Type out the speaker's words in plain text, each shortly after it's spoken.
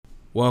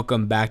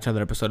Welcome back to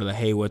another episode of the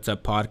Hey What's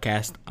Up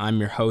podcast. I'm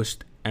your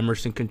host,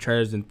 Emerson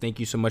Contreras, and thank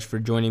you so much for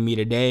joining me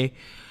today.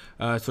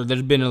 So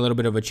there's been a little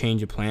bit of a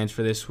change of plans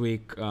for this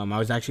week. I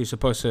was actually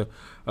supposed to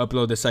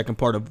upload the second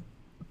part of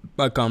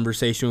my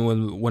conversation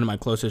with one of my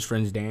closest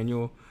friends,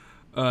 Daniel,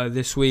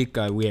 this week.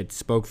 We had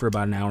spoke for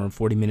about an hour and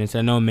 40 minutes.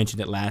 I know I mentioned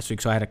it last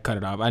week, so I had to cut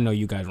it off. I know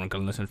you guys weren't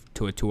going to listen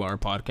to a 2-hour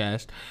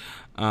podcast.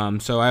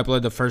 So I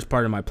uploaded the first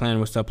part of my plan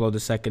was to upload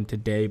the second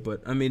today.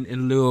 But, I mean,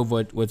 in lieu of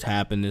what's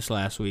happened this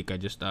last week, I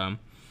just, I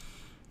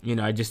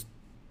just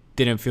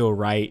didn't feel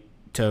right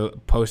to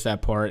post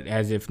that part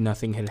as if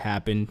nothing had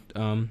happened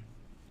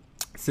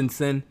since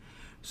then.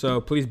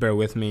 So please bear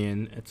with me,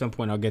 and at some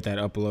point I'll get that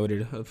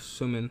uploaded,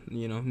 assuming,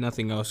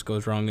 nothing else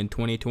goes wrong in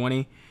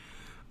 2020.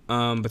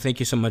 But thank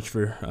you so much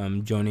for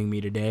joining me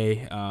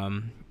today.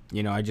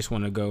 I just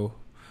want to go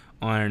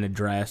on and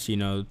address,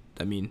 one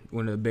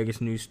of the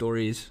biggest news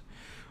stories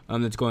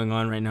that's going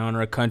on right now in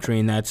our country,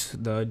 and that's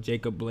the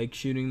Jacob Blake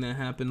shooting that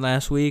happened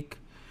last week.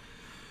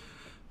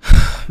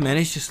 Man,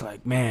 it's just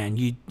like, man,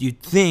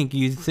 you'd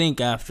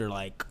think after,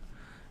 like,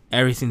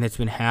 everything that's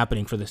been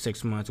happening for the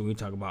 6 months, when we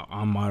talk about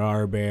Ahmaud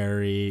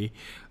Arbery,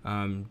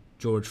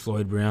 George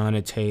Floyd,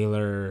 Breonna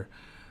Taylor,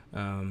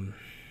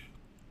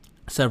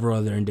 several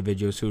other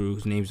individuals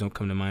whose names don't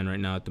come to mind right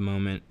now at the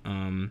moment.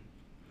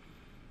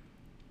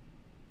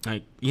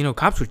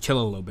 Cops would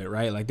chill a little bit,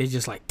 right? Like, they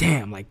just like,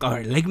 damn, like, all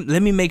right,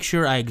 let me make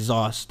sure I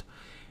exhaust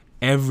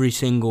every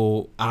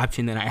single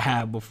option that I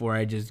have before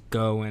I just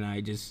go and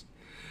I just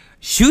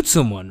shoot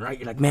someone, right?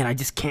 You're like, man, I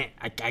just can't.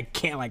 I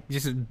can't, like,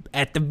 just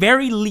at the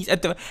very least,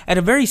 at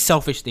a very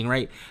selfish thing,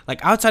 right?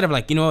 Like, outside of,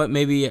 like, you know what,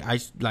 maybe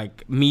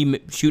me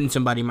shooting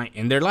somebody might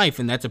end their life,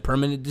 and that's a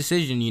permanent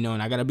decision,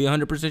 and I gotta be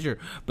 100% sure.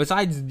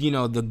 Besides,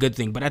 the good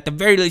thing, but at the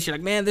very least, you're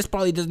like, man, this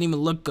probably doesn't even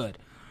look good,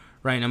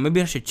 right? Now,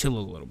 maybe I should chill a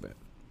little bit.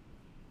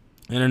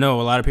 And I know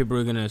a lot of people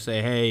are gonna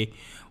say, hey,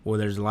 well,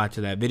 there's a lot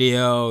to that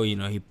video.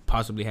 He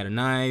possibly had a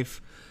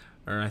knife.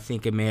 Or I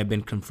think it may have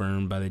been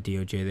confirmed by the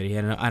DOJ that he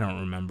had. I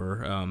don't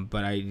remember,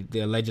 but they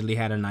allegedly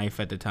had a knife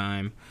at the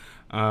time.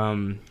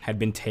 Had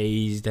been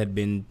tased, had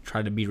been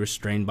tried to be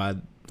restrained by,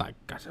 like,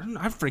 gosh,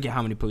 I forget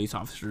how many police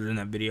officers in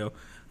that video.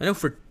 I know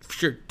for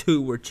sure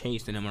 2 were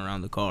chasing him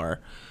around the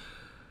car.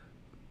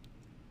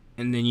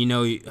 And then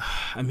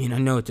I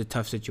know it's a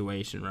tough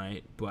situation,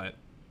 right? But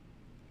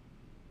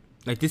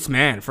like, this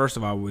man, first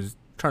of all, was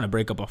trying to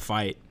break up a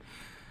fight.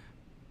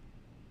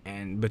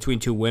 And between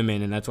 2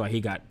 women, and that's why he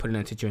got put in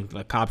that situation.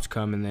 The cops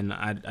come, and then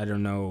I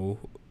don't know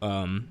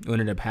what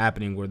ended up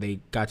happening, where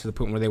they got to the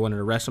point where they wanted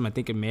to arrest him. I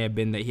think it may have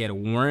been that he had a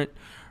warrant,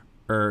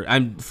 or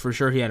I'm for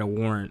sure he had a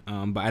warrant,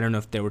 but I don't know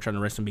if they were trying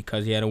to arrest him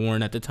because he had a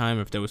warrant at the time,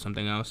 or if there was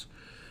something else.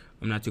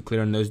 I'm not too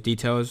clear on those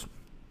details.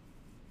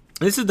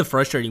 This is the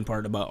frustrating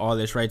part about all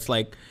this, right? It's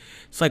like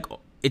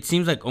it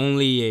seems like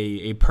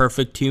only a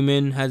perfect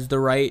human has the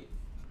right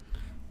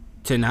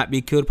to not be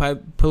killed by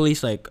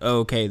police. Like, oh,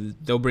 okay,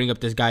 they'll bring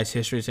up this guy's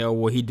history and say, oh,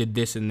 well, he did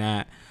this and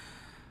that.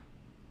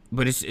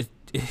 But it's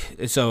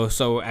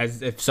so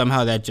as if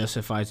somehow that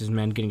justifies this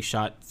man getting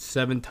shot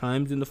 7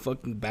 times in the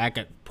fucking back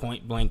at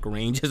point blank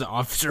range as an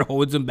officer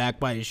holds him back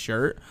by his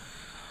shirt.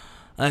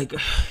 Like,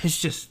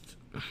 it's just,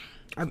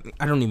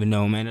 I don't even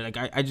know, man. Like,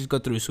 I just go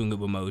through a swing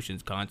of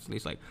emotions constantly.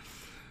 It's like,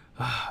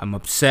 I'm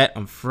upset,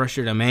 I'm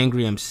frustrated, I'm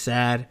angry, I'm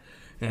sad,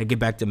 and I get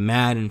back to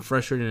mad and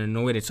frustrated and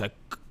annoyed. It's like,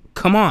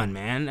 come on,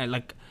 man. I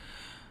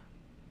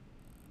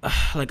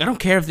don't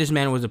care if this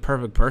man was a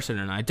perfect person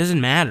or not. It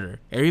doesn't matter.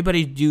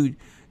 Everybody's due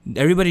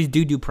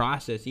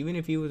process. Even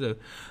if he was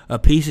a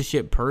piece of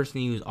shit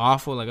person, he was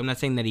awful. Like, I'm not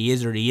saying that he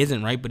is or he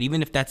isn't, right? But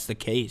even if that's the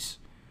case,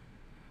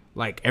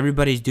 like,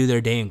 everybody's due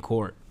their day in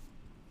court.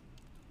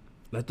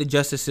 Let the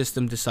justice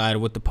system decide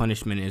what the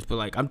punishment is. But,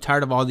 like, I'm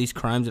tired of all these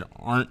crimes that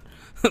aren't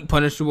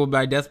punishable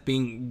by death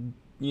being,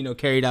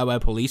 carried out by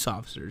police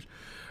officers.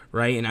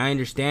 Right, and I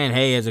understand,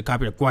 hey, as a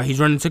cop, you're like, why he's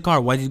running to the car?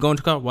 Why is he going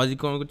to the car? Why is he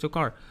going to the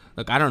car?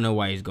 Like, I don't know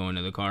why he's going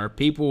to the car.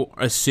 People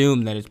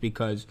assume that it's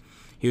because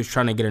he was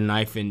trying to get a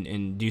knife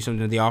and do something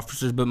to the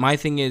officers. But my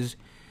thing is,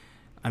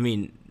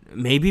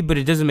 maybe, but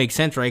it doesn't make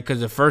sense, right?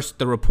 Because at first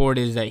the report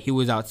is that he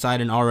was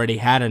outside and already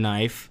had a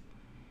knife.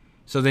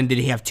 So then did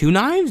he have 2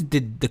 knives?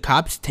 Did the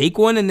cops take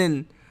one and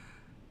then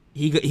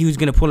he was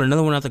going to pull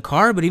another one out the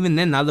car? But even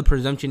then, now the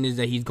presumption is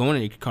that he's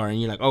going to the car, and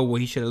you're like, oh, well,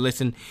 he should have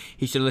listened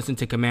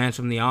to commands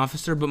from the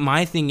officer. But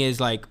my thing is,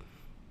 like,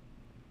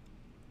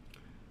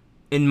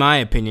 in my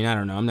opinion, I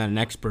don't know, I'm not an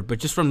expert, but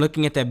just from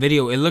looking at that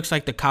video, it looks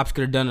like the cops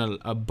could have done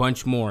a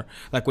bunch more.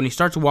 Like, when he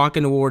starts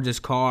walking towards his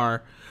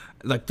car,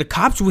 like, the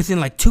cops within,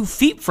 like, 2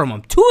 feet from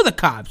him. 2 of the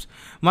cops.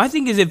 My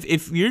thing is,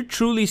 if you're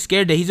truly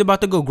scared that he's about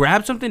to go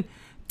grab something,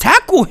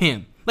 tackle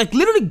him. Like,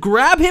 literally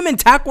grab him and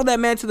tackle that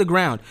man to the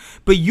ground.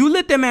 But you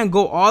let that man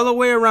go all the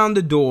way around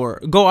the door,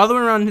 go all the way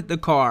around the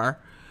car,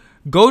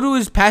 go to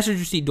his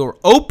passenger seat door,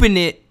 open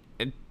it.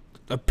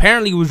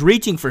 Apparently he was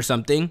reaching for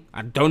something.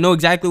 I don't know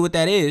exactly what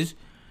that is.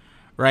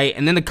 Right?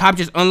 And then the cop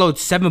just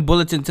unloads 7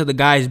 bullets into the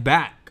guy's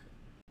back.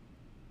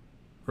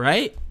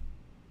 Right?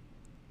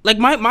 Like,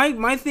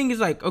 my thing is,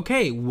 like,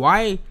 okay,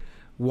 why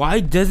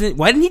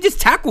didn't he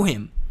just tackle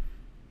him?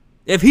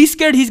 If he's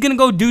scared he's going to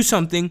go do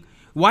something,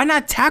 why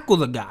not tackle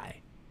the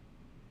guy?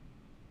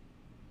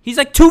 He's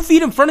like 2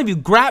 feet in front of you.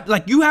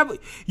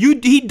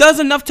 He does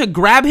enough to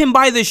grab him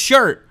by the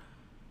shirt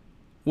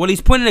while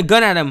he's pointing a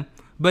gun at him,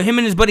 but him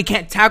and his buddy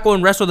can't tackle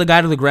and wrestle the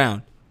guy to the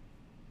ground.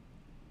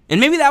 And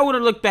maybe that would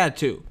have looked bad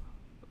too.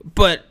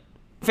 But,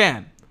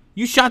 fam,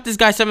 you shot this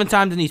guy 7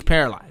 times and he's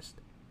paralyzed.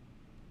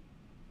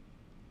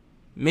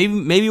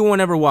 Maybe he won't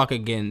ever walk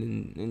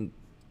again. And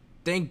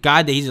thank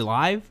God that he's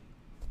alive.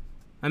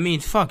 I mean,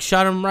 fuck,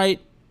 shot him right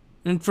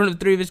in front of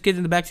 3 of his kids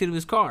in the backseat of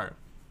his car.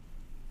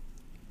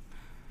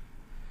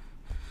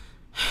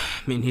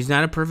 I mean, he's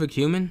not a perfect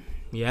human.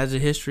 He has a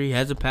history, he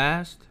has a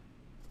past.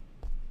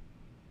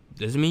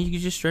 Doesn't mean you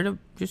can just straight up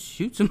just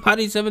shoot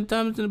somebody 7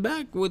 times in the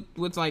back with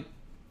like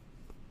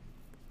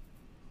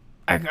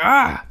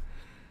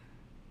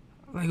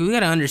we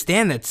gotta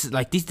understand that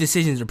like these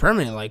decisions are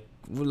permanent. Like,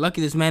 we're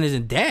lucky this man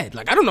isn't dead.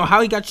 Like, I don't know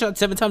how he got shot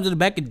 7 times in the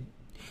back and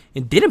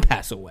didn't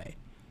pass away.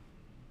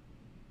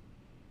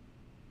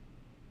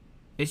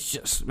 It's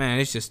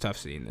just tough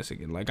seeing this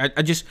again. Like, and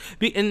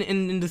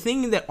the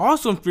thing that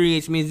also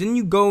infuriates me is then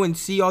you go and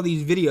see all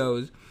these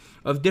videos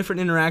of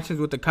different interactions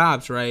with the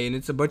cops, right? And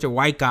it's a bunch of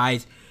white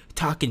guys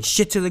talking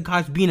shit to the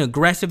cops, being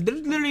aggressive.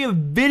 There's literally a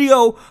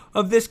video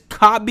of this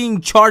cop being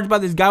charged by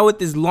this guy with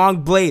this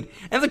long blade,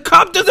 and the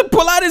cop doesn't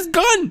pull out his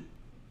gun.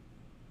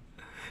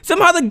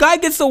 Somehow the guy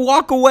gets to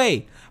walk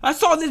away. I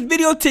saw this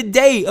video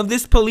today of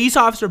this police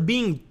officer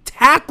being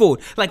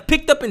tackled, like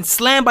picked up and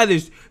slammed by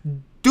this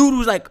dude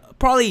who's like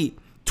probably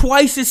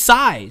twice his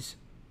size.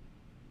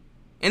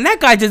 And that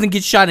guy doesn't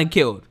get shot and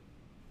killed.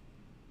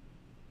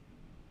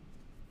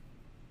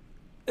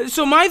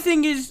 So my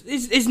thing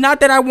is not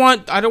that I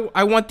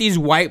want these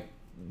white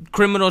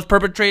criminals,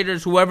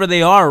 perpetrators, whoever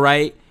they are,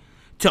 right,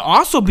 to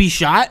also be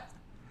shot.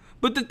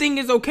 But the thing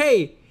is,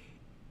 okay,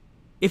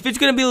 if it's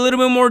going to be a little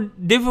bit more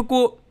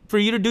difficult for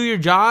you to do your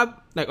job,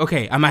 like,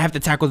 okay, I might have to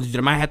tackle this dude,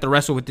 I might have to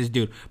wrestle with this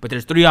dude, but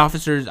there's 3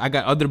 officers, I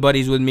got other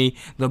buddies with me,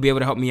 they'll be able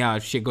to help me out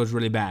if shit goes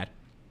really bad.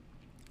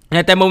 And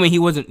at that moment, he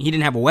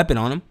didn't have a weapon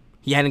on him.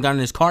 He hadn't gotten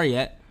in his car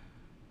yet.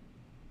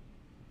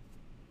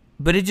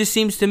 But it just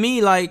seems to me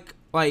like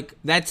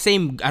that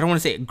same, I don't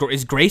want to say,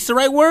 is grace the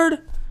right word?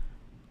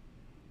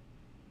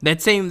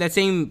 That same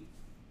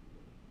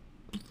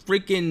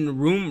freaking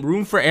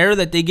room for error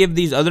that they give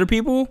these other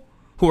people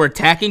who are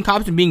attacking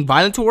cops and being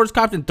violent towards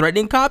cops and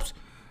threatening cops,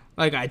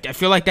 like, I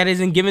feel like that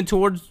isn't given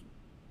towards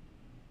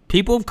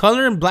people of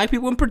color and black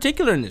people in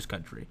particular in this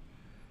country.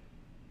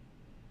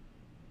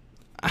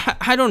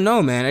 I don't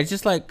know, man. It's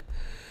just like,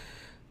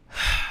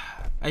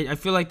 I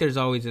feel like there's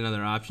always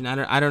another option.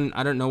 I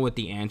don't know what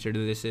the answer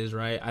to this is,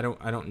 right? I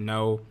don't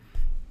know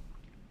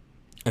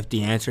if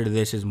the answer to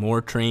this is more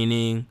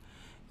training,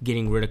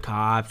 getting rid of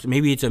cops.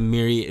 Maybe it's a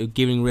myriad,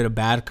 getting rid of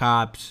bad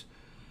cops,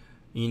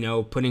 you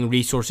know, putting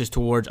resources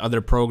towards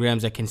other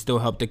programs that can still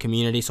help the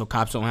community so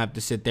cops don't have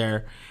to sit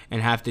there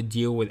and have to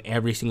deal with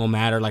every single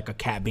matter, like a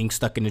cat being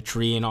stuck in a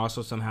tree, and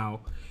also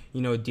somehow,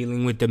 you know,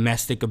 dealing with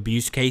domestic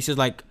abuse cases.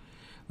 Like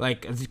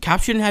the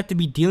cops shouldn't have to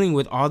be dealing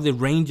with all the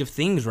range of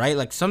things, right?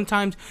 Like,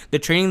 sometimes the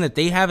training that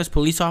they have as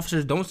police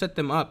officers don't set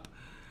them up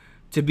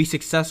to be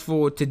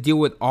successful to deal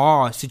with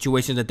all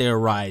situations that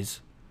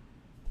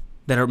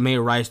may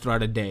arise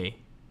throughout a day,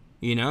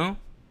 you know?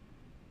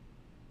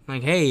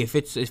 Like, hey, if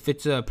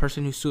it's a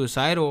person who's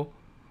suicidal,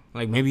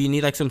 like, maybe you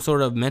need like some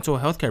sort of mental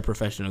health care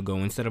professional to go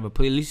instead of a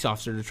police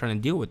officer to try to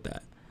deal with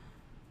that,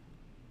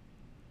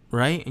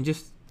 right? And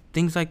just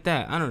things like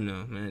that. I don't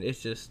know, man.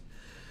 It's just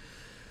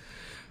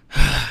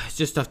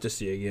tough to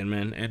see again,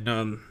 man.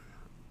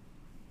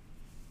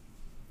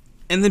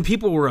 And then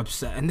people were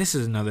upset, and this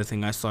is another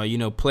thing I saw. You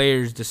know,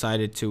 players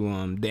decided to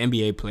the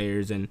NBA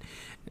players and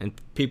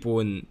people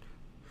in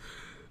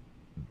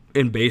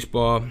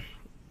baseball,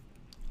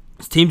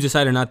 teams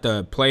decided not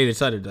to play. They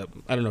decided to,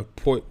 I don't know,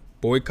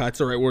 boycott's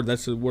the right word.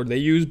 That's the word they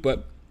use,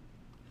 but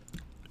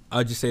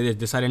I'll just say this: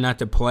 decided not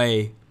to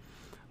play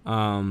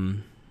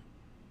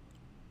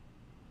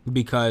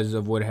because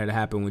of what had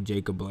happened with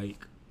Jacob Blake.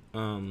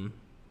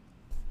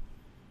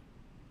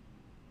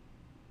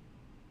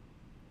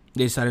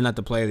 They decided not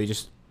to play. They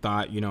just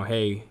thought, you know,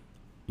 hey,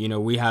 you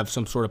know, we have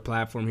some sort of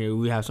platform here.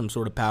 We have some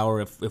sort of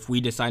power. If we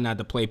decide not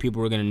to play,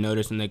 people are going to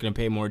notice and they're going to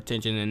pay more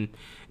attention, and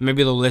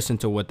maybe they'll listen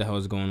to what the hell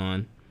is going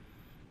on.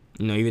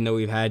 You know, even though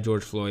we've had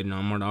George Floyd and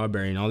Ahmaud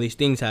Arbery and all these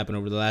things happen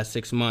over the last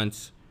 6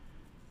 months,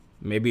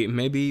 maybe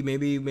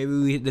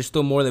there's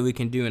still more that we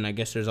can do, and I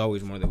guess there's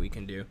always more that we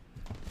can do.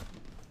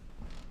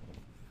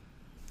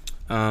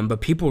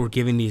 But people were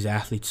giving these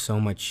athletes so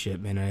much shit,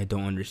 man, and I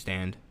don't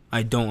understand.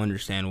 I don't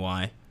understand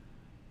why.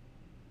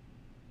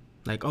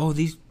 Like, oh,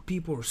 these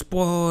people are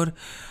spoiled,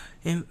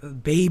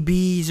 and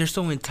babies are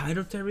so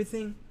entitled to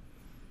everything.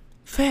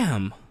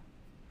 Fam,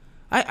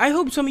 I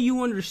hope some of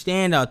you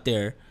understand out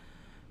there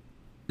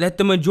that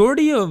the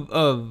majority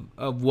of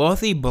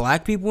wealthy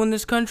black people in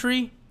this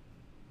country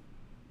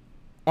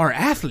are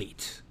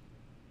athletes.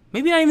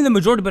 Maybe not even the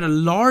majority, but a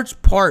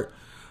large part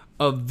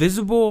of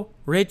visible,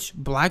 rich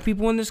black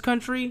people in this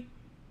country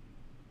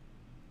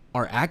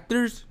are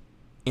actors,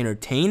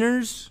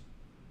 entertainers,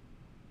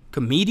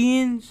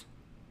 comedians,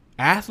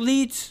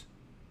 athletes,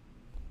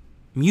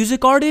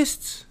 music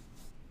artists.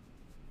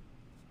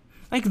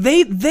 Like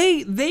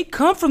they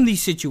come from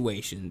these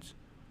situations,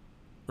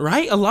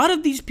 right? A lot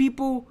of these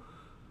people,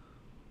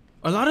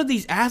 a lot of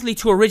these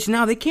athletes who are rich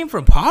now, they came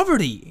from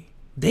poverty.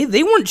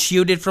 They weren't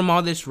shielded from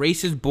all this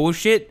racist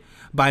bullshit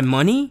by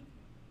money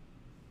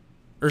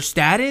or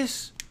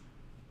status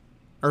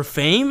or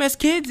fame as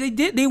kids.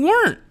 They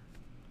weren't.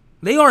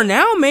 They are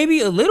now, maybe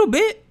a little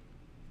bit.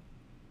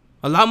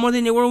 A lot more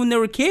than they were when they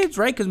were kids,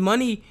 right? Because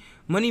money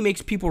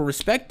makes people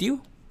respect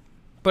you.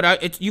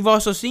 But you've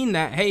also seen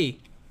that, hey,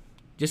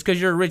 just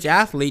because you're a rich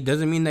athlete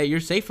doesn't mean that you're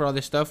safe for all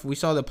this stuff. We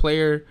saw the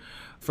player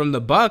from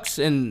the Bucks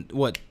and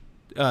Thabo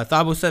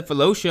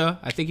Sefolosha,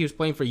 I think he was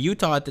playing for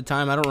Utah at the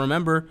time, I don't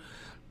remember,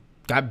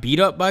 got beat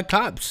up by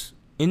cops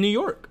in New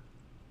York.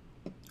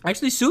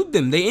 Actually sued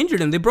them. They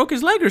injured him. They broke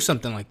his leg or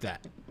something like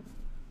that.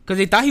 Because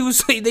they thought he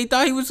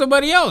was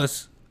somebody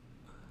else.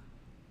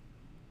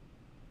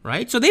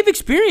 Right? So they've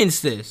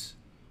experienced this.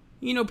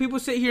 You know, people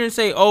sit here and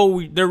say,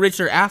 oh, they're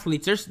richer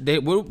athletes.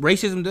 What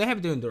racism do they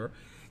have to endure?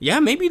 Yeah,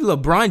 maybe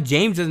LeBron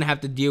James doesn't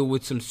have to deal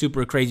with some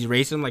super crazy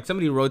racism. Like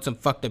somebody wrote some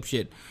fucked up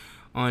shit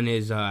on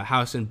his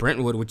house in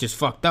Brentwood, which is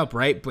fucked up,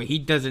 right? But he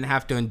doesn't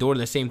have to endure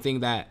the same thing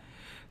that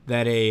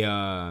a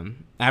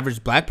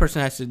average black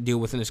person has to deal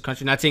with in this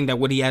country. Not saying that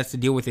what he has to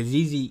deal with is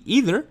easy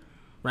either,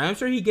 right? I'm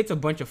sure he gets a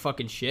bunch of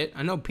fucking shit.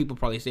 I know people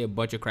probably say a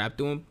bunch of crap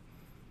to him.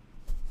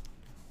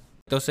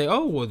 They'll say,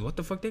 oh, well, what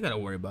the fuck they gotta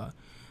worry about?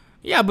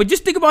 Yeah, but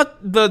just think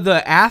about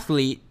the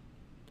athlete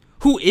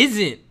who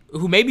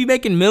may be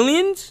making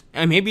millions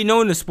and maybe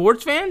known to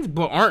sports fans,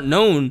 but aren't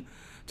known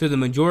to the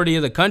majority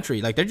of the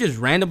country. Like, they're just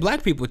random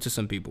black people to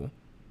some people.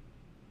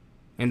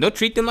 And they'll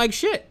treat them like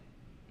shit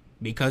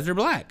because they're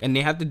black. And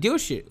they have to deal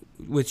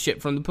with shit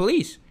from the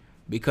police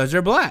because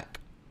they're black.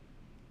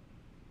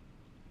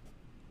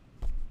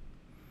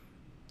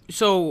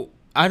 So,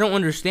 I don't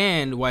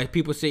understand why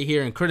people sit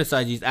here and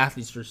criticize these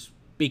athletes for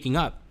speaking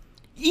up.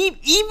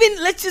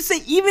 Let's just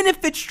say, even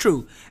if it's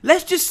true,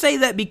 let's just say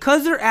that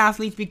because they're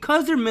athletes,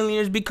 because they're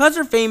millionaires, because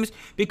they're famous,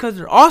 because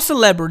they're all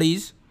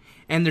celebrities,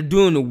 and they're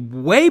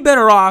doing way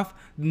better off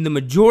than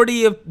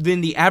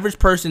than the average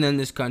person in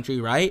this country,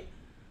 right?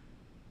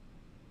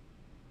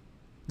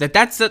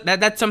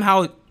 That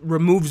somehow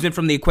removes them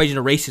from the equation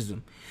of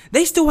racism.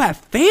 They still have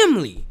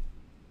family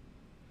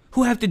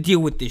who have to deal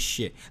with this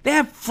shit. They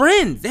have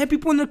friends. They have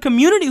people in their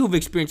community who've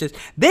experienced this.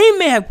 They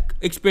may have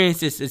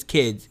experienced this as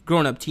kids,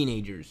 growing up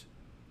teenagers.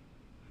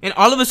 And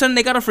all of a sudden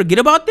they gotta forget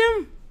about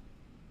them?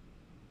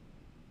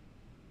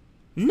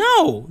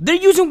 No. They're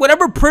using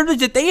whatever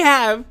privilege that they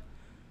have,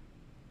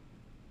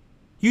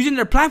 using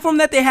their platform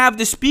that they have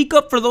to speak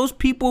up for those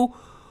people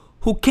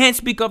who can't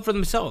speak up for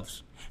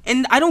themselves.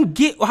 And I don't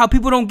get how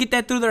people don't get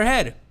that through their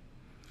head.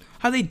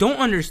 How they don't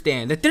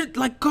understand that they're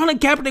like Colin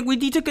Kaepernick when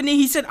he took a knee.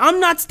 He said,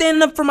 I'm not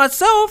standing up for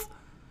myself.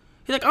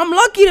 He's like, I'm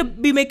lucky to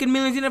be making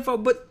millions in the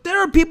NFL, but there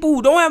are people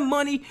who don't have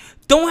money,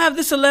 don't have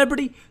the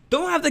celebrity,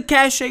 don't have the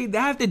cachet,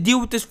 that have to deal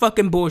with this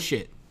fucking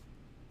bullshit.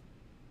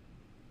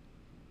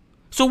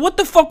 So what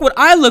the fuck would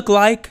I look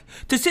like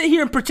to sit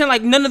here and pretend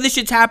like none of this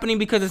shit's happening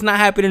because it's not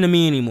happening to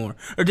me anymore,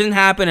 or doesn't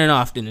happen as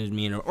often as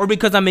me, or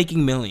because I'm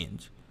making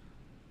millions?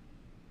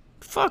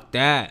 Fuck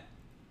that.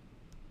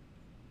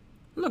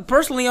 Look,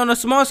 personally, on a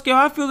small scale,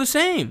 I feel the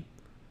same.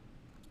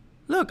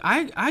 Look,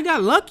 I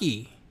got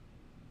lucky.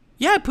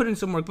 Yeah, I put in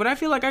some work, but I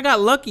feel like I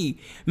got lucky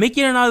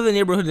making it out of the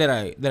neighborhood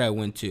that I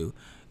went to.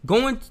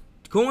 Going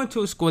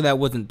to a school that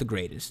wasn't the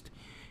greatest.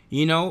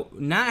 You know,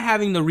 not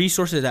having the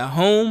resources at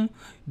home,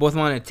 both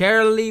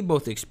monetarily,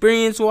 both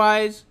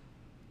experience-wise,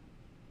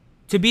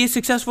 to be as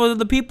successful as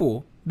the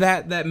people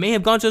that may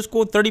have gone to a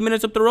school 30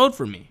 minutes up the road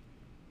from me.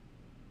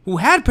 Who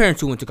had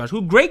parents who went to college,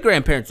 who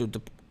great-grandparents went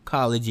to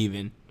college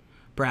even,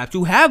 perhaps,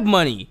 who have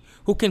money,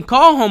 who can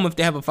call home if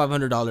they have a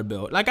 $500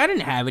 bill. Like, I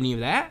didn't have any of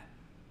that.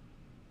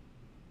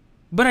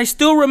 But I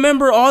still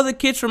remember all the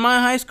kids from my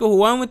high school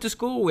who I went to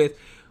school with,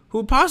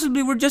 who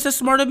possibly were just as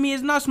smart as me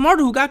as not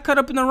smarter, who got caught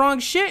up in the wrong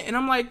shit. And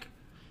I'm like,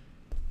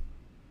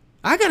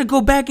 I got to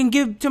go back and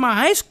give to my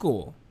high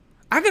school.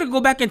 I got to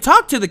go back and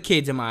talk to the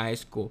kids in my high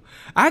school.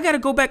 I got to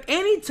go back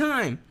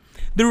anytime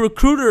the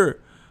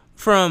recruiter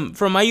from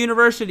my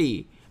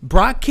university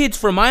brought kids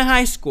from my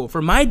high school,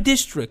 from my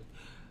district,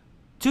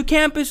 to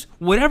campus.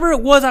 Whatever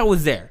it was, I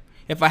was there.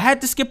 If I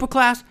had to skip a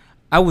class,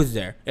 I was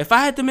there. If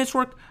I had to miss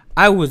work,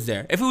 I was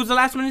there. If it was a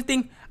last minute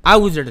thing, I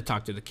was there to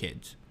talk to the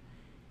kids.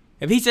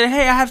 If he said,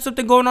 hey, I have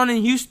something going on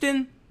in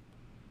Houston,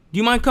 do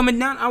you mind coming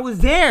down? I was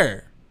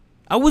there.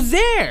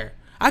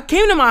 I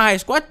came to my high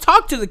school. I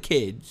talked to the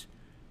kids.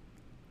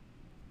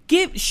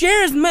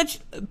 Share as much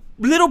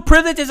little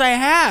privilege as I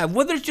have.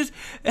 Whether it's just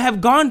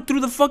have gone through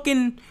the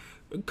fucking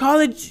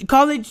college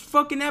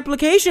fucking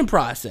application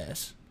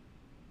process.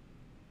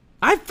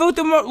 I felt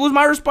it was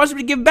my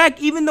responsibility to give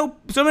back, even though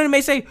somebody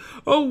may say,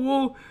 oh,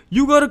 well,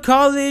 you go to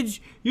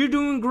college, you're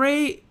doing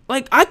great.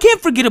 Like, I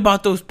can't forget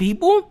about those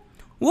people.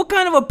 What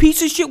kind of a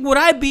piece of shit would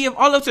I be if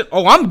all of a sudden,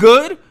 oh, I'm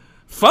good?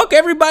 Fuck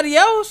everybody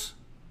else.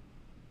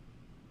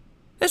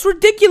 That's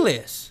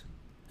ridiculous.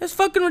 That's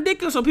fucking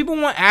ridiculous. So people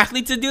want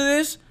athletes to do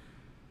this?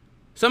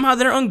 Somehow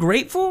they're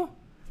ungrateful?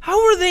 How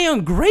are they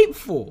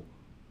ungrateful?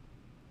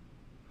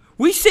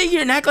 We sit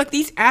here and act like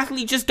these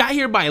athletes just got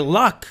here by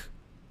luck.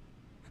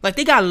 Like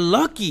they got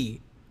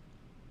lucky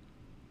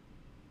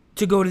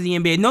to go to the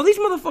NBA. No, these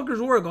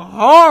motherfuckers work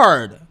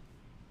hard.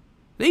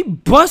 They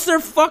bust their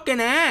fucking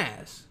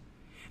ass.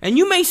 And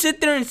you may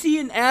sit there and see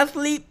an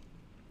athlete.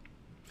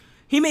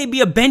 He may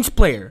be a bench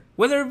player.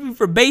 Whether it be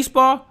for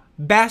baseball,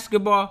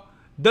 basketball,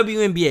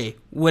 WNBA,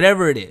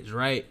 whatever it is,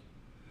 right?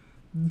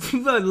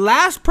 The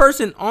last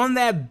person on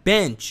that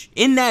bench,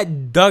 in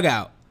that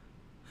dugout,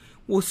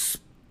 will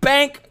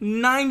spank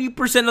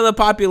 90% of the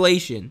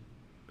population.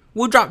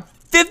 Will drop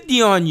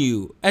 50 on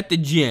you at the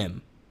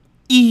gym.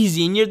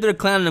 Easy. And you're there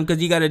clowning them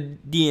because you got a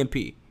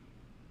DNP.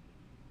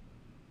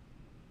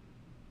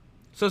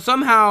 So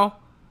somehow,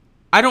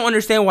 I don't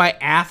understand why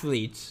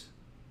athletes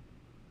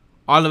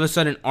all of a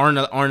sudden aren't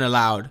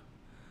allowed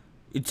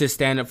to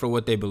stand up for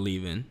what they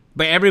believe in.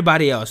 But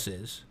everybody else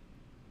is.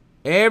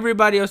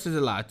 Everybody else is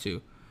allowed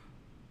to.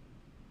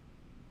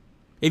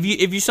 If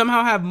you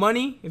somehow have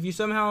money, if you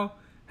somehow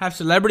have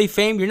celebrity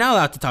fame, you're not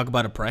allowed to talk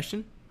about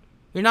oppression.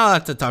 You're not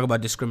allowed to talk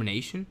about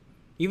discrimination.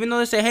 Even though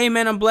they say, hey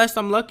man, I'm blessed,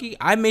 I'm lucky,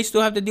 I may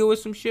still have to deal with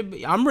some shit, but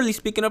I'm really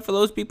speaking up for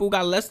those people who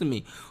got less than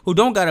me, who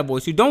don't got a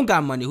voice, who don't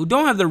got money, who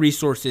don't have the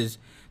resources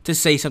to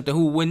say something,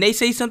 who when they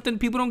say something,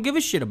 people don't give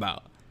a shit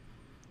about.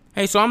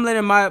 Hey, so I'm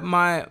letting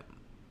my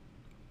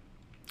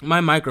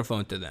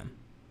microphone to them.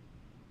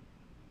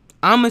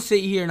 I'm going to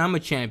sit here and I'm a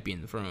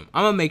champion for them.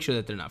 I'm going to make sure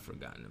that they're not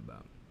forgotten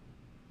about.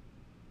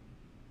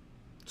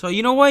 So,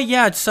 you know what?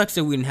 Yeah, it sucks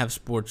that we didn't have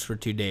sports for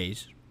 2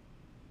 days.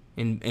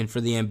 And for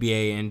the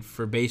NBA and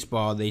for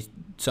baseball,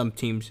 some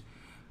teams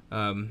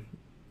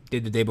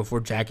did the day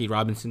before Jackie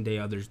Robinson Day.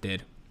 Others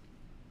did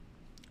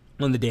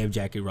on the day of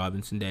Jackie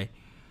Robinson Day.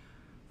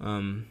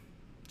 So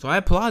I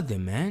applaud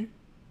them, man.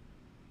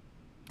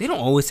 They don't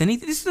owe us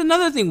anything. This is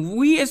another thing.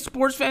 We as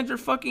sports fans are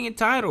fucking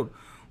entitled.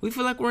 We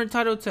feel like we're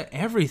entitled to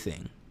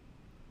everything.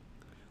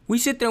 We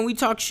sit there and we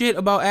talk shit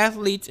about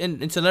athletes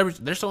and celebrities.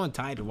 They're so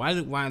entitled.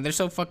 Why? They're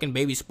so fucking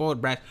baby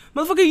spoiled brats.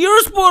 Motherfucker, you're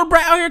a spoiled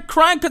brat out here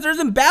crying because there's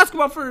in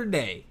basketball for a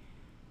day.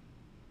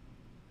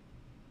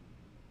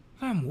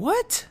 Fam,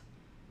 what?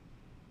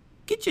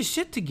 Get your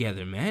shit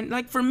together, man.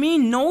 Like, for me,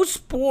 no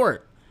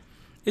sport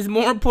is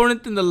more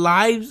important than the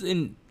lives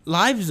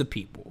of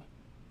people.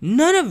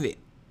 None of it.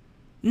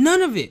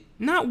 None of it.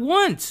 Not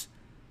once.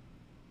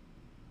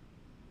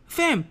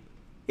 Fam,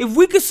 if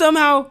we could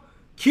somehow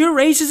cure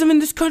racism in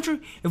this country,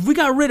 if we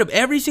got rid of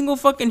every single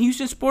fucking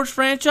Houston sports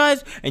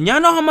franchise, and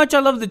y'all know how much I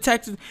love the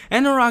Texans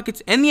and the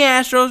Rockets and the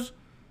Astros,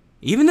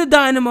 even the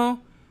Dynamo,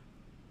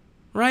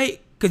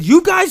 right? Because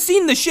you guys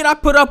seen the shit I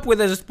put up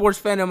with as a sports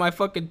fan in my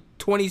fucking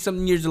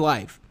 20-something years of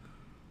life.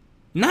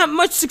 Not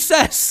much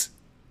success.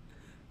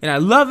 And I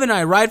love and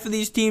I ride for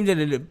these teams,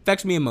 and it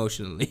affects me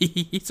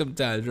emotionally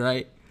sometimes,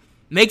 right?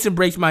 Makes and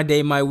breaks my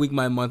day, my week,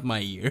 my month, my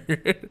year.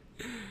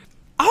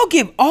 I'll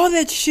give all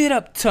that shit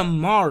up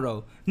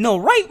tomorrow. No,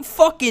 right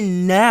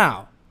fucking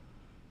now.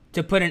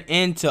 To put an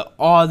end to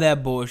all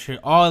that bullshit,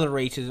 all the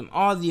racism,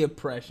 all the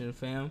oppression,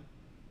 fam.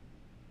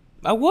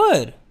 I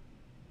would.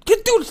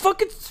 Dude,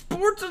 fucking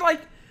sports are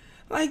like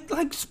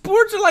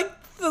sports are like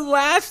the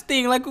last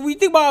thing. Like, when we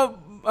think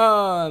about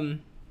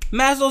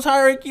Maslow's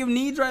hierarchy of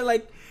needs, right?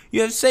 Like,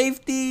 you have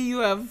safety, you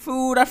have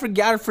food. I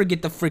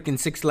forget the freaking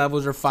 6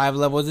 levels or 5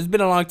 levels. It's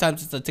been a long time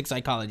since I took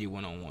Psychology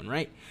 101,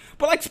 right?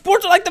 But, like,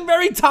 sports are like the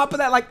very top of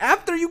that. Like,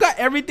 after you got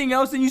everything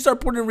else, then you start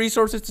putting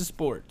resources to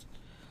sports.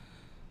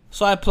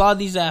 So I applaud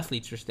these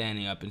athletes for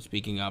standing up and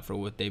speaking out for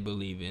what they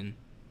believe in.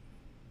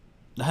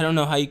 I don't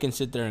know how you can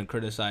sit there and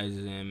criticize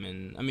them.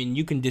 And, I mean,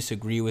 you can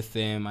disagree with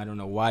them. I don't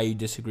know why you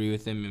disagree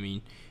with them. I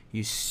mean,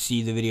 you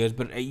see the videos.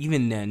 But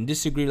even then,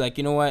 disagree, like,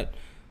 you know what?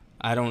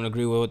 I don't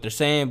agree with what they're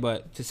saying,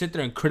 but to sit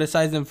there and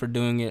criticize them for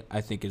doing it,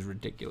 I think is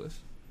ridiculous.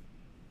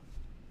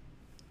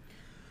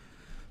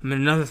 I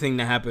mean, another thing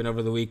that happened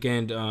over the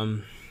weekend,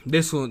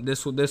 this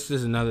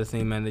is another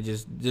thing, man, that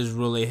just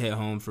really hit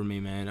home for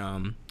me,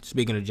 man.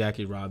 Speaking of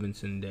Jackie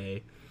Robinson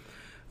Day,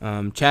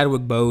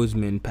 Chadwick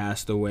Boseman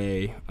passed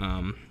away.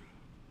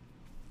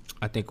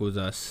 I think it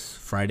was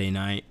Friday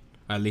night.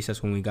 At least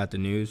that's when we got the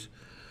news.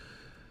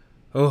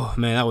 Oh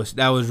man,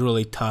 that was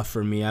really tough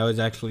for me. I was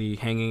actually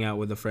hanging out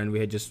with a friend.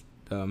 We had just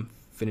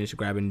finished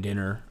grabbing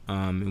dinner,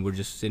 and we're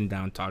just sitting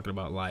down talking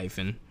about life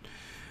and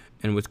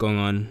what's going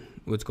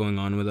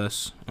on with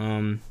us.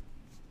 And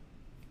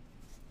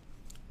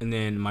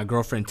then my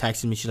girlfriend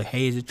texted me. She's like,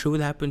 "Hey, is it true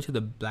what happened to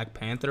the Black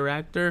Panther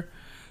actor?"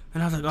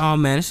 And I was like, "Oh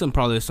man, this is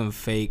probably some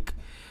fake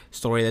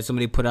story that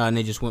somebody put out and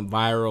they just went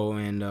viral."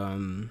 And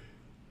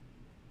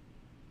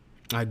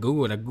I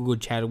googled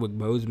Chadwick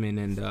Boseman,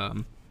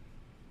 and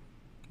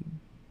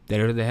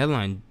there's the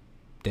headline: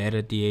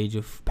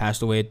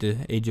 passed away at the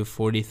age of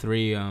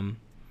 43,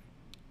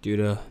 due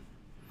to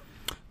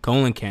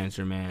colon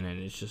cancer, man. And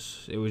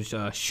it was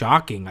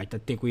shocking. I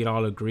think we'd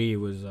all agree it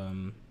was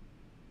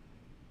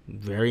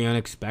very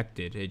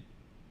unexpected.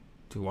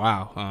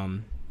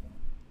 Wow.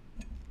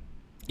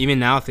 even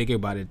now thinking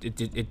about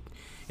it,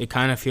 it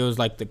kind of feels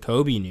like the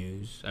Kobe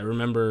news. I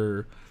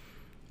remember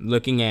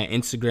looking at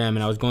Instagram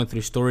and I was going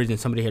through stories and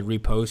somebody had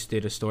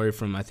reposted a story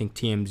from I think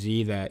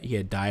TMZ that he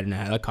had died in a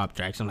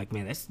helicopter accident. I'm like,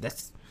 man,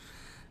 that's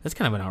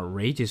kind of an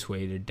outrageous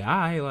way to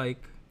die.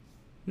 Like,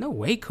 no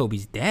way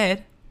Kobe's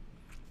dead.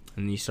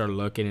 And you start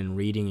looking and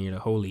reading and you're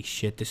like, holy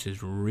shit, this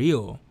is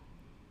real.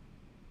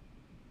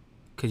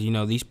 Because,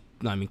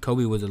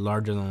 Kobe was a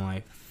larger than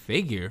life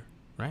figure,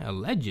 right? A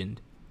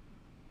legend.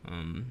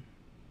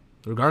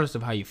 Regardless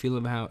of how you feel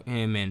about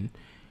him and,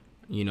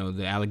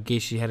 the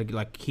allegations he had,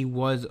 like, he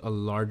was a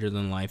larger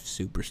than life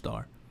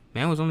superstar.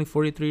 Man was only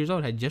 43 years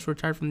old, had just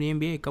retired from the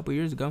NBA a couple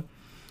years ago.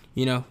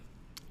 He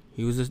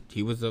was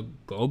a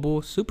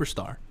global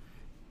superstar.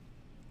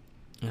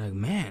 And like,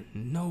 man,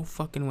 no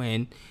fucking way.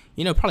 And,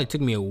 it probably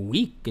took me a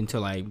week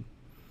until I,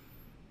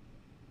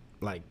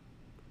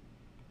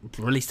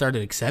 really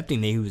started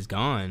accepting that he was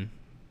gone.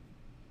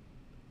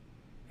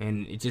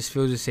 And it just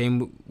feels the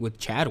same with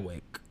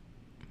Chadwick.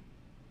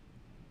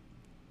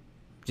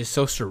 Just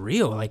so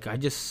surreal. Like, I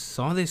just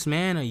saw this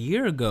man a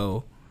year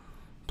ago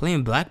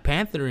playing Black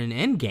Panther in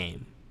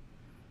Endgame.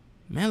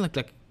 Man looked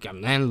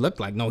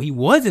like, no, he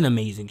was in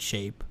amazing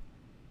shape.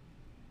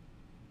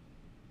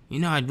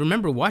 I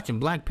remember watching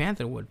Black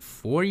Panther,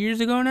 4 years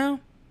ago now?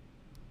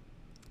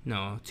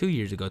 No, 2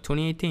 years ago,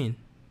 2018.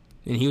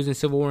 And he was in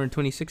Civil War in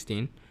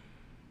 2016.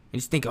 And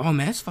just think, oh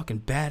man, that's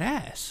fucking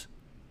badass.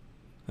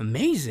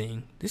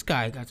 Amazing. This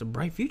guy got a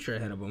bright future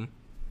ahead of him.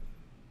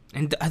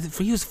 And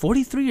he was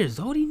 43 years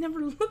old. He never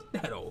looked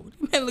that old.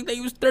 Man looked like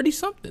he was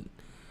 30-something.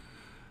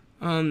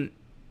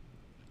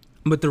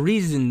 But the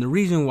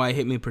reason why it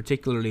hit me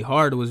particularly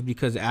hard was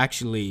because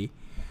actually,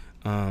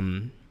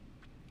 on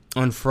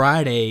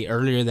Friday,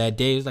 earlier that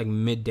day, it was like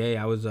midday,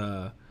 I was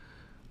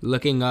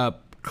looking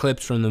up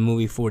clips from the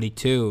movie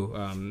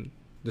 42,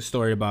 the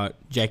story about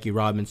Jackie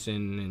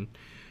Robinson and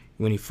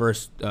when he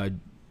first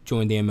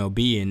joined the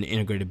MLB and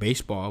integrated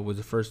baseball, was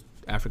the first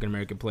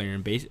African-American player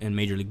in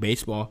Major League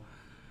Baseball.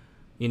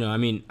 I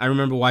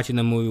remember watching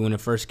the movie when it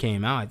first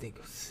came out, I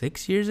think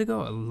 6 years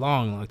ago, a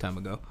long time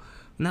ago.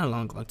 Not a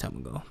long time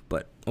ago,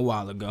 but a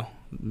while ago.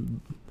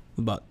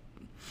 About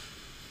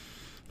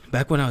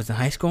back when I was in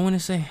high school, I want to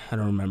say. I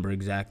don't remember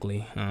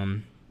exactly.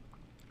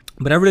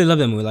 But I really love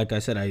that movie. Like I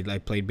said, I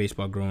played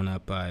baseball growing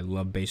up. I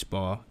love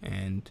baseball.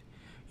 And,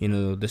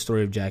 the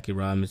story of Jackie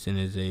Robinson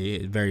is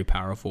a very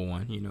powerful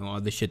one. All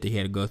the shit that he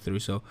had to go through.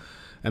 So,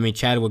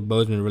 Chadwick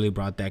Boseman really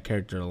brought that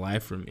character to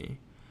life for me.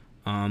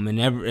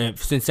 And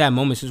since that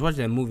moment, since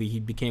watching that movie, he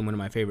became one of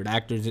my favorite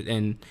actors.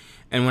 And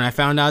when I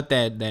found out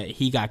that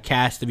he got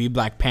cast to be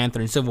Black Panther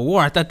in Civil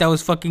War, I thought that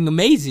was fucking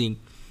amazing.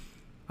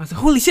 I was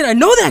like, holy shit, I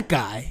know that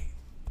guy.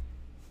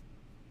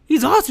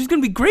 He's awesome. He's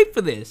gonna be great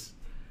for this.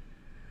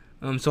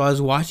 So I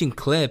was watching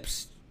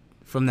clips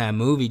from that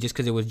movie just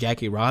because it was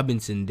Jackie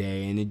Robinson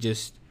Day, and it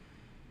just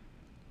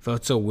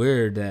felt so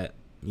weird that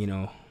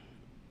a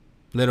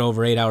little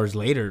over 8 hours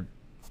later,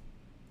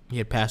 he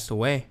had passed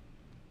away.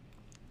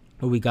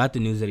 Well, we got the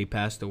news that he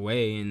passed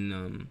away,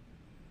 and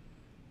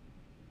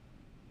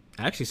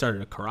I actually started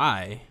to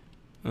cry.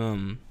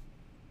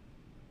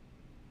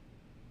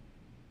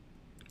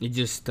 It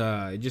just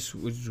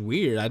was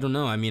weird. I don't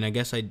know. I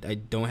guess I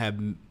don't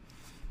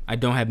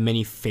have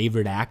many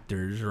favorite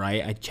actors,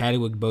 right?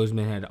 Chadwick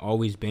Boseman had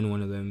always been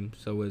one of them.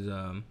 So was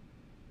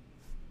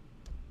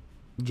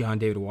John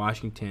David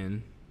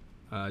Washington,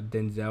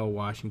 Denzel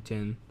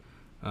Washington.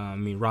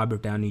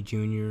 Robert Downey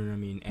Jr.,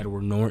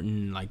 Edward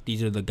Norton. Like,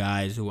 these are the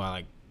guys who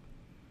I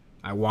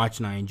watch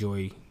and I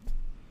enjoy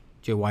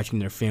watching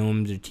their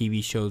films or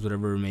TV shows,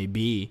 whatever it may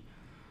be.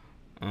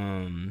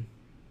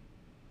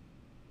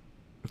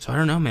 So I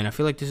don't know, man. I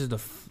feel like this is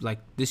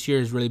this year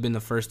has really been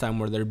the first time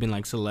where there have been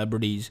like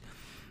celebrities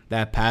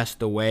that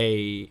passed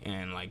away,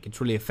 and like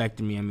it's really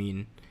affected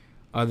me.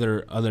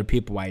 Other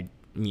people,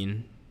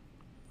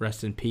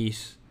 rest in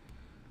peace.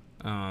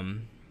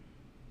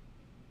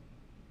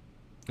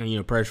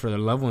 And prayers for their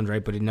loved ones,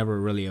 right? But it never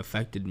really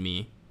affected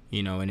me,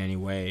 in any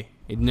way.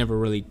 It never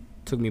really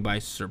took me by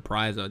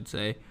surprise, I'd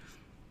say.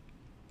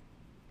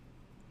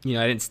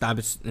 I didn't stop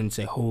and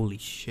say, holy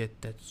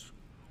shit, that's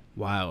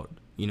wild.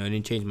 It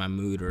didn't change my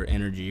mood or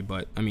energy,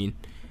 but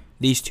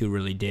these two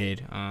really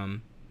did.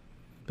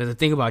 But the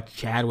thing about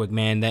Chadwick,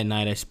 man, that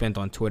night I spent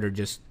on Twitter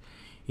just,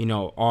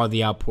 all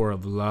the outpour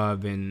of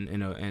love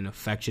and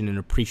affection and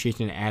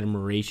appreciation and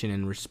admiration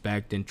and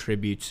respect and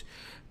tributes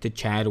to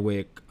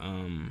Chadwick.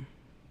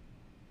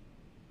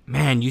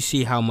 Man, you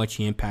see how much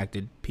he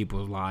impacted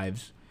people's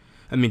lives.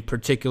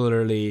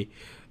 Particularly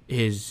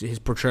his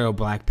portrayal of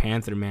Black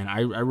Panther, man. I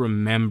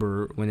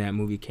remember when that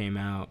movie came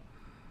out.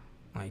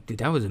 Like, dude,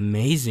 that was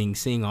amazing,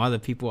 seeing all the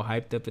people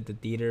hyped up at the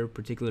theater,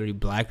 particularly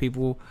black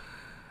people.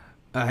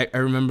 I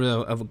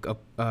remember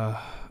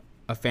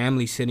a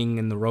family sitting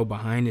in the row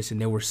behind us,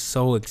 and they were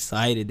so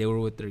excited. They were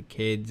with their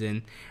kids,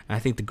 and I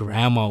think the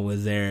grandma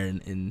was there,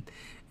 and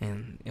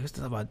it was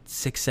about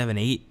 6, 7,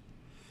 8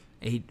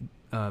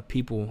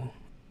 people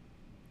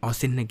all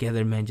sitting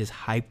together, man, just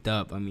hyped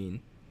up.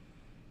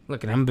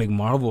 look, and I'm a big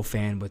Marvel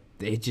fan, but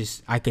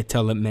I could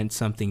tell it meant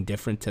something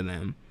different to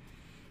them.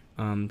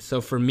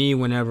 So for me,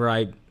 whenever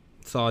I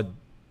saw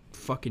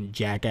fucking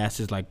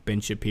jackasses like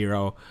Ben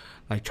Shapiro,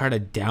 like, try to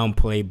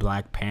downplay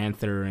Black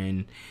Panther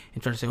and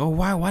try to say, oh,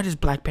 why does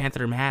Black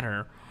Panther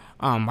matter?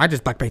 Why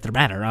does Black Panther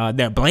matter?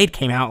 The Blade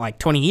came out like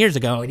 20 years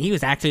ago, and he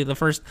was actually the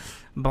first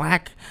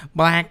black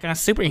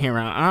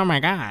superhero. Oh my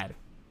god!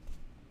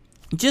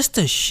 Just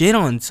to shit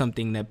on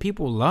something that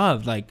people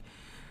love, like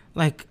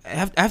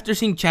after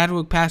seeing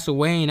Chadwick pass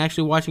away and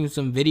actually watching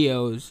some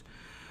videos,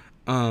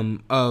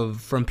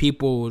 from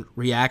people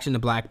reaction to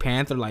Black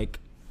Panther, like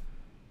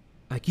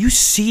you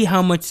see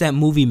how much that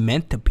movie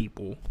meant to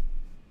people.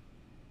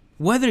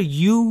 Whether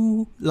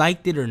you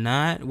liked it or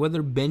not,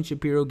 whether Ben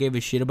Shapiro gave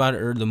a shit about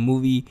it or the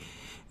movie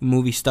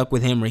stuck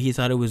with him or he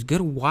thought it was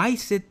good, why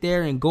sit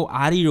there and go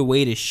out of your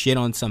way to shit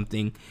on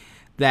something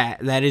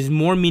that is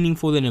more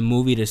meaningful than a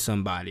movie to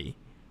somebody?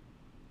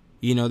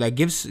 You know, that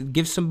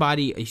gives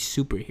somebody a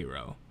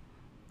superhero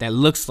that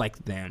looks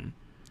like them,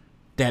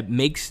 that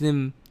makes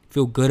them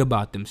feel good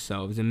about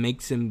themselves and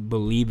makes them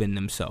believe in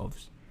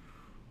themselves.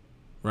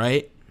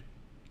 Right?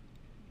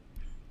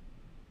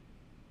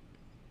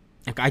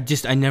 Like, I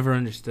never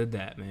understood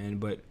that, man.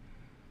 But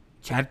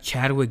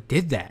Chadwick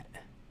did that.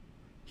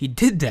 He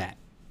did that.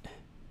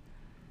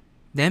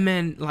 That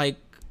man, like,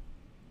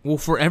 will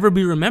forever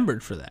be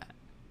remembered for that.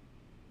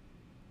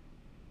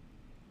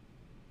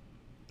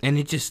 And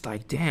it just,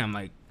 like, damn,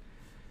 like,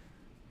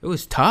 it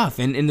was tough.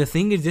 And the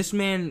thing is, this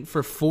man,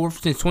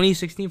 since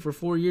 2016, for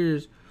 4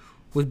 years,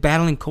 was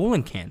battling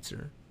colon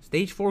cancer.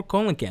 Stage 4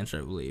 colon cancer,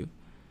 I believe.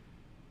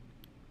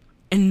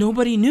 And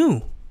nobody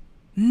knew.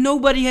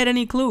 Nobody had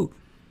any clue.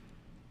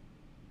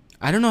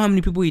 I don't know how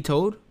many people he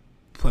told,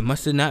 but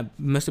must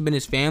have been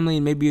his family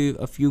and maybe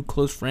a few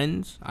close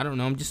friends. I don't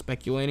know. I'm just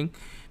speculating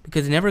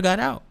because it never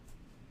got out.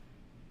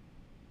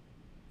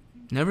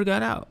 Never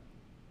got out.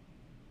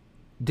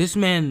 This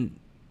man,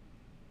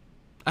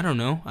 I don't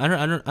know. I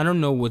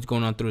don't know what's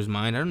going on through his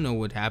mind. I don't know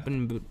what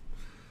happened, but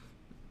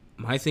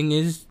my thing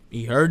is,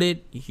 he heard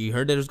it. He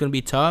heard that it was going to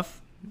be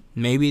tough.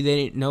 Maybe they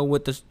didn't know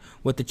what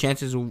the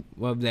chances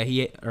of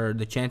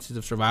the chances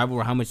of survival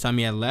or how much time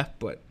he had left,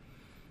 but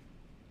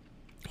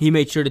he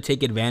made sure to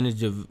take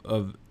advantage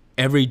of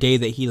every day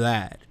that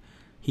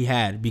he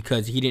had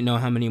because he didn't know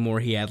how many more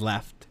he had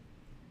left.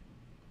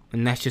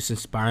 And that's just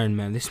inspiring,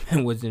 man. This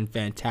man was in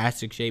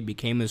fantastic shape,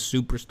 became a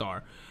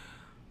superstar.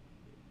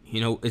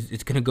 You know,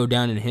 it's going to go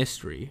down in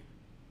history.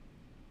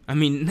 I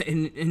mean,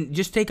 and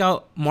just take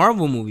out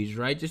Marvel movies,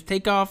 right? Just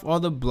take off all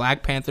the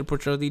Black Panther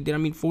portrayals he did. I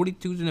mean,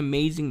 42 is an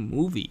amazing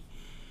movie.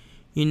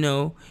 You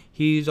know,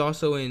 he's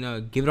also in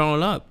Give It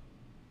All Up,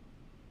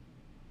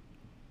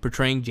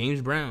 portraying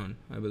James Brown,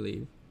 I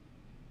believe.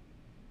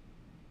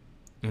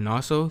 And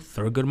also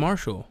Thurgood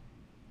Marshall.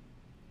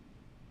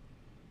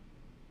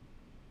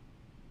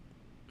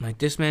 Like,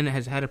 this man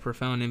has had a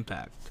profound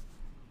impact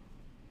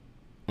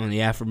on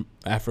the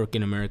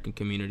African American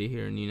community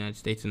here in the United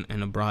States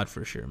and abroad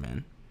for sure,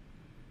 man.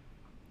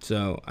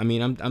 So, I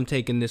mean, I'm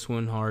taking this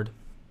one hard.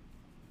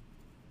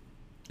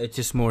 It's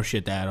just more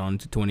shit to add on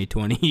to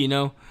 2020, you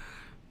know?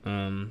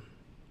 I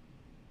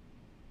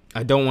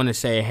don't want to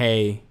say,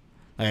 hey,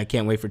 like, I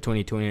can't wait for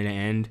 2020 to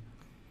end,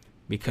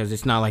 because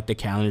it's not like the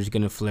calendar's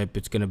going to flip.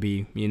 It's going to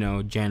be, you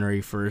know,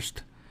 January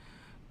 1st,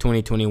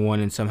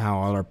 2021, and somehow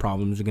all our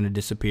problems are going to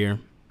disappear.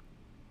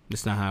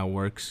 That's not how it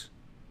works.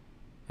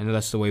 I know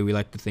that's the way we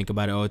like to think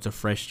about it. Oh, it's a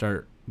fresh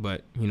start.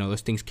 But, you know,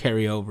 those things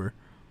carry over.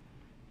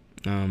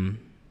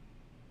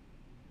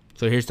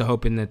 So here's to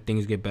hoping that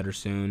things get better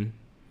soon.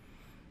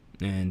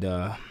 And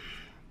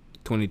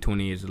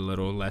 2020 is a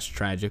little less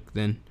tragic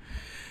than...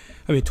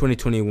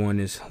 2021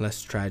 is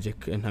less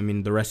tragic. And, I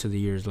mean, the rest of the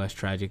year is less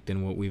tragic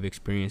than what we've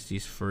experienced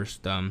these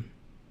first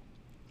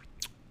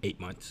 8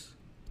 months.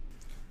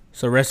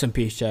 So rest in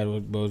peace,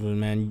 Chadwick Boseman,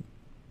 man.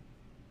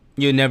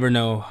 You never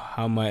know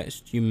how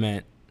much you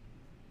meant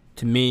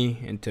to me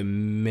and to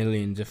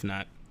millions, if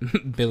not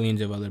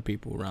billions of other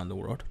people around the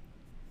world.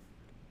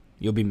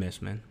 You'll be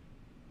missed, man.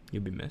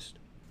 You'll be missed.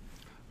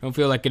 I don't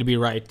feel like it'd be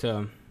right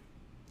to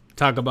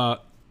talk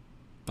about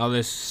all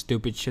this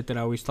stupid shit that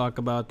I always talk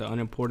about, the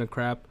unimportant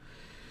crap,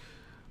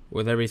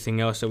 with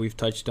everything else that we've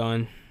touched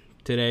on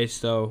today.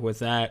 So with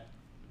that,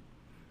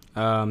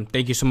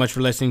 thank you so much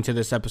for listening to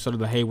this episode of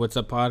the Hey What's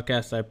Up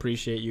podcast. I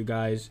appreciate you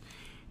guys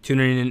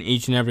tuning in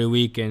each and every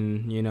week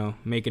and, you know,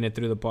 making it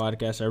through the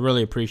podcast. I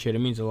really appreciate it.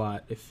 It means a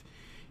lot. If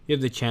you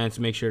have the chance,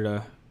 make sure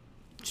to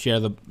share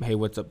the Hey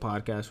What's Up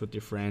podcast with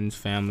your friends,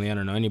 family, I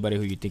don't know, anybody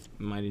who you think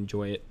might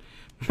enjoy it.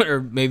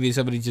 Or maybe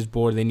somebody's just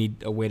bored, they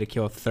need a way to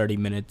kill 30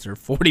 minutes or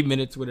 40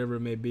 minutes, whatever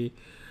it may be.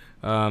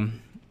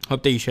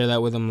 Hope that you share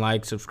that with them.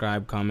 Like,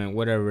 subscribe, comment,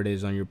 whatever it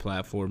is on your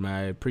platform.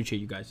 I appreciate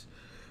you guys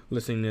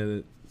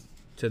listening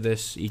to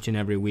this each and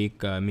every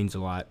week. It means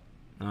a lot.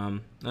 I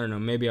don't know,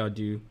 maybe I'll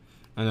do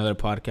another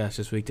podcast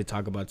this week to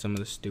talk about some of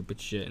the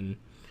stupid shit and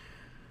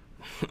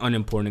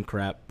unimportant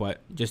crap,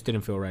 but just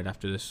didn't feel right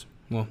after this.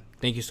 Well,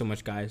 thank you so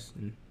much, guys,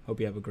 and hope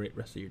you have a great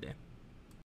rest of your day.